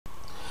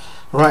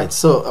Right,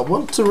 so I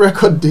want to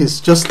record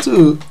this just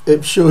to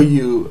show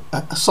you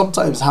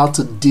sometimes how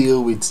to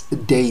deal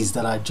with days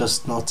that are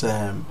just not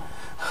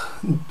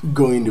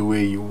going the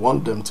way you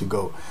want them to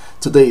go.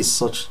 Today is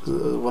such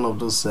one of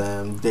those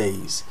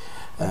days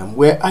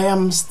where I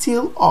am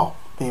still up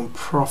in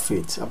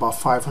profit, about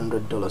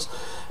 $500,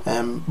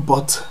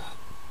 but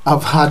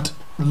I've had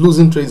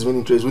losing trades,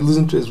 winning trades, with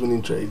losing trades,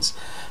 winning trades,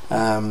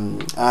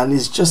 and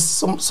it's just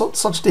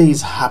such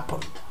days happen.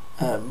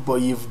 But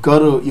you've got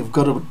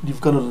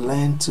to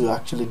learn to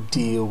actually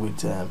deal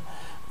with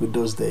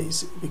those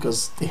days,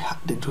 because they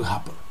do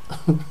happen.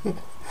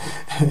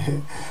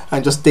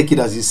 And just take it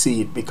as you see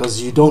it,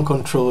 because you don't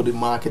control the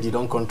market, you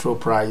don't control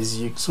price.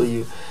 You're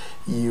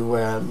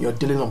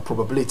dealing on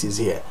probabilities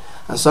here.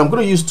 And so I'm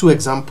going to use two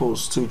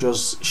examples to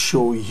just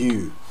show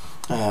you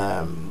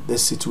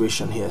this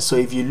situation here. So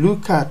if you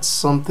look at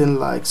something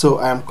like, so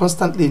I am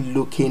constantly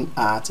looking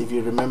at, if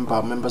you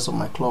remember, members of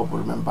my club will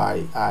remember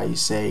I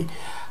say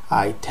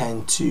I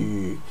tend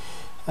to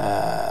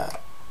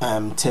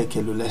take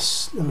a look.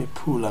 Let me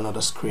pull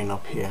another screen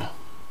up here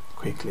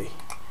quickly.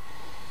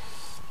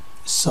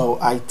 So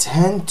I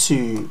tend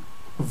to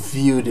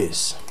view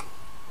this.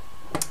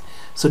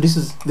 So this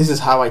is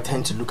how I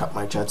tend to look at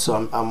my chart.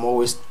 So I'm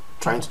always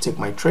trying to take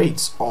my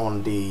trades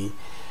on the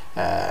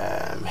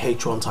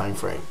H1 time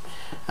frame,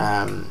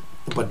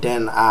 but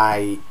then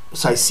I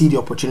see the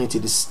opportunity,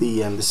 the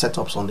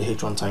setups on the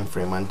H1 time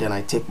frame, and then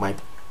I take my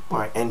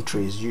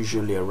entries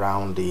usually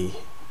around the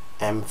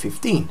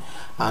M15.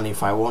 And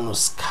if I want to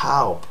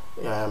scalp,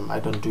 I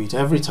don't do it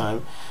every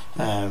time.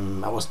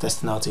 I was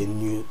testing out a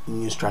new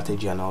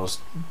strategy, and I was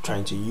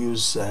trying to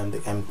use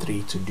the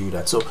M3 to do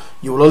that. So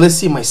you will always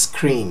see my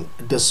screen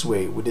this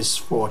way with these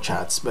four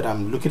charts, but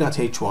I'm looking at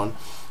H1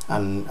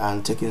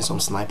 and taking some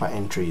sniper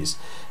entries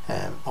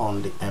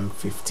on the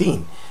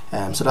M15.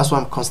 So that's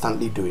what I'm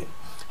constantly doing,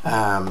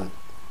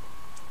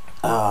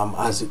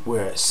 as it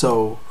were.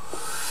 So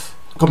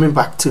coming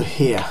back to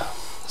here,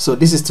 so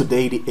this is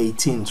today the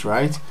 18th,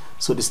 right?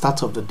 So the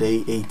start of the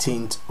day,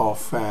 18th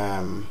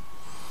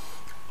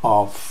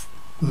of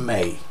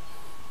May.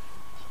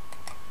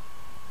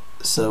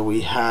 So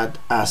we had,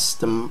 as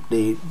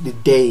the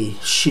day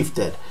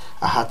shifted,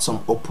 I had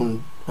some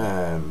open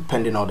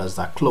pending orders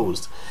that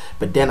closed,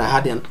 but then I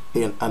had an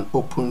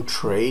open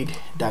trade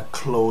that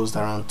closed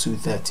around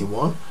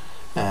 2:31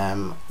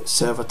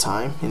 server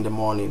time in the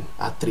morning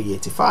at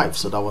 385.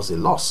 So that was a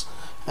loss,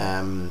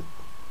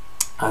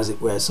 as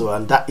it were. So,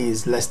 and that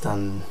is less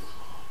than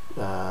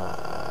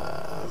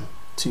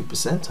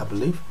 2%, I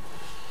believe,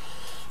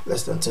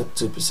 less than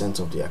 2%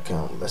 of the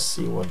account. Let's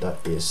see what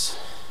that is.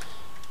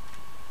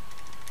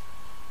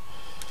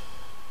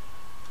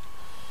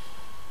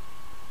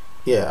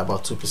 Yeah,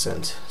 about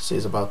 2%. So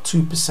it's about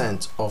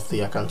 2% of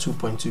the account,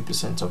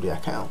 2.2% of the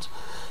account,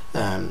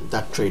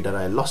 that trade that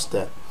I lost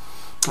there.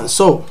 And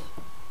so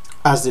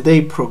as the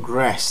day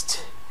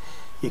progressed,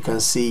 you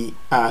can see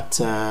at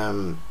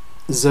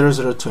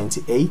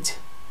 0028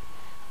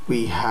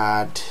 we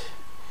had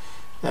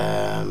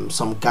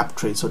some gap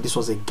trade. So this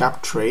was a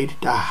gap trade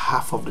that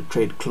half of the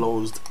trade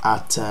closed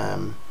at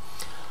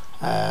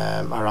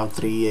around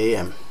 3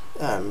 a.m.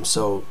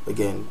 So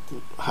again,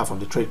 half of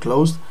the trade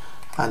closed.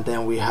 And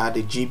then we had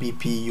a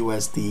GBP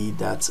USD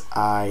that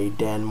I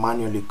then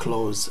manually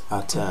closed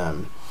at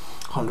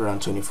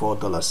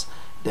 $124.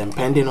 Then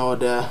pending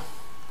order,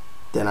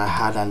 then I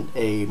had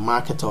a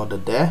market order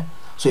there.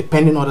 So a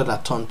pending order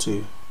that turned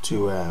to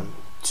an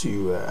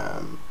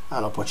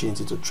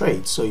opportunity to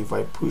trade. So if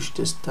I push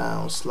this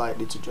down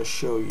slightly to just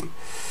show you,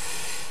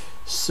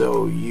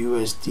 so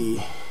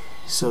USD,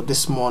 so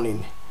this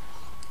morning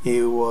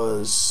it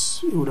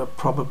would have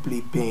probably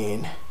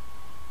been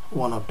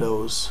one of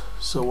those,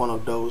 so one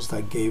of those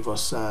that gave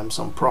us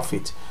some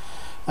profit,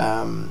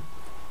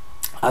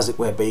 as it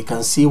were. But you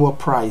can see what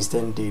price,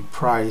 then the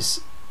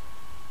price,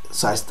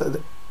 so I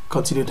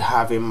continued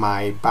having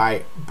my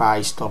buy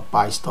stop,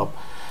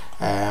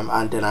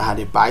 and then I had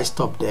a buy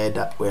stop there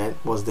that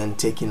was then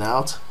taken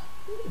out,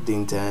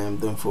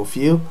 didn't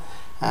fulfill,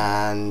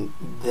 and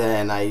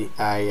then I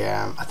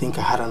think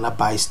I had another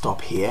buy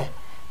stop here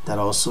that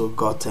also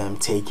got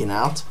taken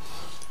out.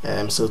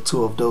 So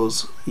two of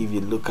those, if you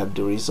look at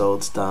the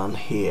results down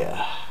here,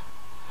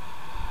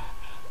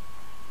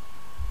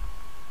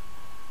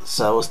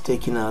 so I was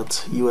taking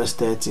out US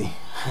 30.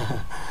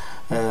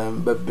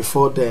 But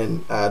before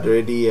then I'd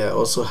already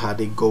also had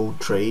a gold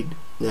trade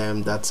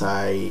that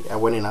I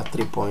went in at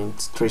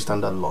 3.3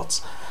 standard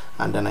lots,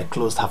 and then I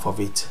closed half of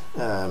it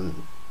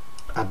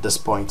at this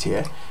point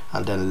here,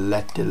 and then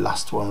let the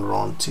last one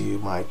run to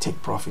my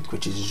take profit,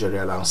 which is usually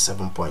around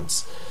 7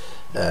 points.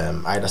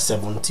 Either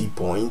 70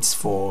 points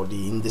for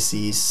the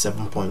indices,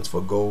 7 points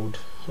for gold,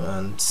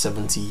 and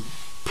 70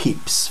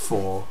 pips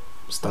for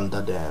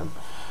standard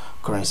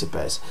currency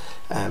pairs.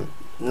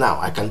 Now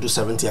I can do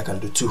 70, I can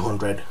do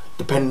 200,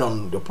 depending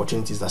on the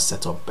opportunities that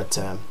set up, but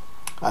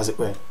as it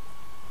were,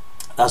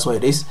 that's what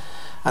it is.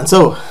 And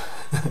so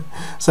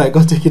so I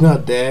got taken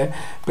out there,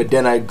 but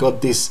then I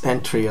got this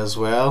entry as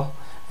well,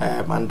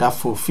 and that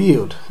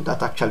fulfilled,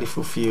 that actually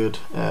fulfilled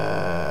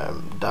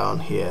down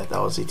here.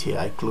 That was it here.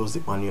 I closed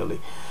it manually,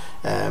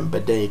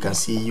 but then you can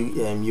see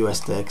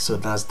US Tech, so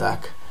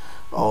Nasdaq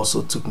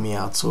also took me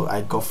out, so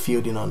I got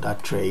filled in on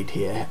that trade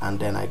here, and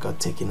then I got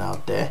taken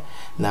out there.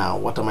 Now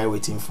what am I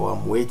waiting for?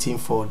 I'm waiting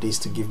for this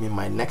to give me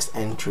my next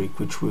entry,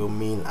 which will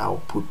mean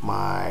I'll put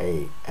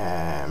my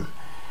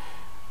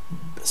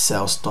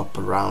sell stop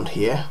around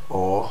here,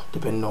 or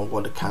depending on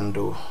what the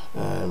candle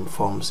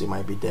forms, it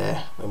might be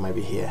there, or it might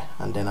be here,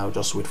 and then I'll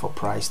just wait for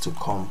price to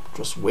come.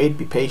 Just wait,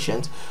 be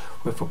patient,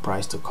 wait for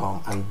price to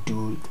come and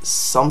do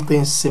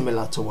something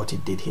similar to what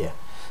it did here.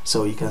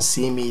 So you can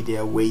see me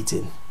there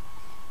waiting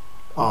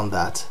on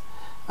that,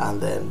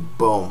 and then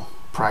boom,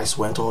 price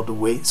went all the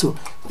way. So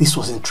this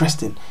was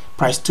interesting.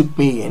 Price took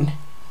me in,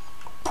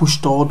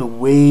 pushed all the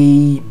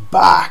way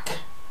back.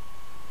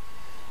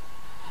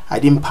 I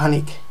didn't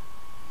panic.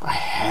 I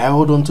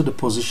held on to the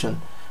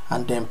position,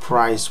 and then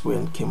price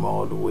came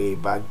all the way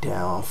back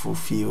down,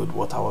 fulfilled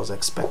what I was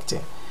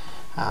expecting,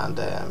 and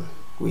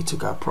we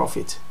took our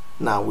profit.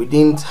 Now we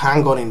didn't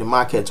hang on in the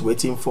market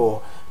waiting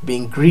for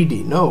being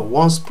greedy. No,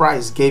 once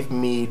price gave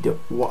me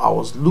what I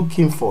was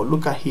looking for,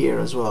 look at here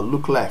as well,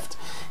 look left,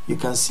 you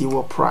can see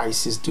what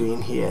price is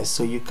doing here.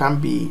 So you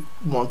can't be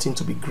wanting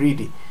to be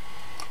greedy.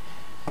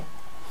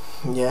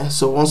 Yeah,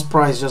 so once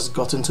price just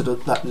got into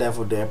that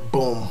level there,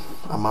 boom,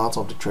 I'm out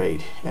of the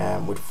trade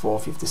with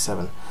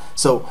 457.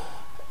 So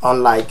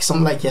unlike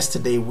something like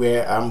yesterday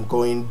where I'm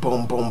going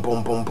boom boom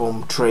boom boom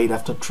boom, trade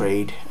after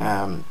trade,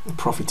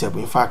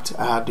 profitable. In fact,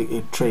 I had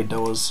a trade that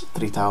was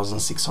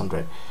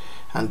 3,600,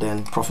 and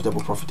then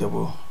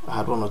profitable. I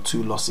had 1 or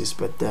 2 losses,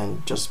 but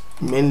then just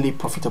mainly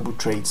profitable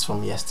trades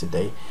from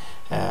yesterday,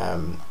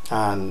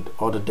 and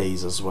other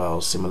days as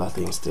well, similar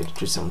things, did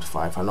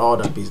 375 and all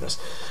that business.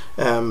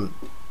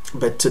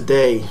 But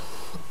today,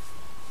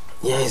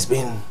 yeah, it's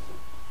been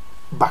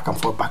back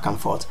and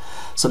forth.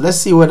 So let's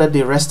see whether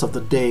the rest of the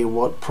day,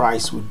 what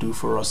price will do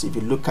for us. If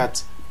you look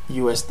at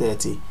US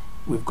 30,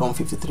 we've gone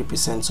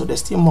 53%, so there's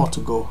still more to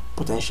go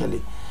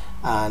potentially,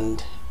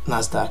 and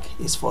Nasdaq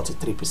is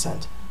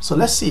 43%. So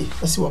let's see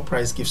what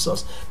price gives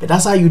us. But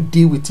that's how you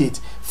deal with it.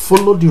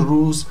 Follow the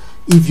rules.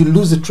 If you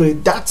lose a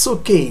trade, that's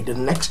okay. The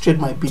next trade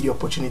might be the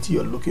opportunity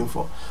you're looking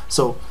for.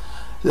 So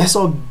let's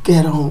all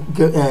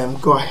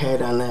go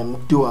ahead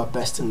and do our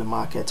best in the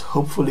market.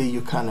 Hopefully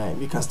you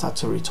can start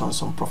to return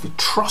some profit.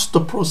 Trust the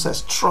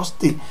process,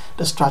 trust the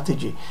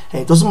strategy,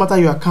 and it doesn't matter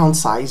your account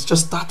size.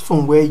 Just start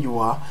from where you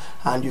are,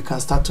 and you can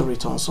start to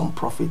return some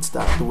profits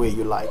that the way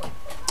you like.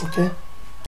 Okay.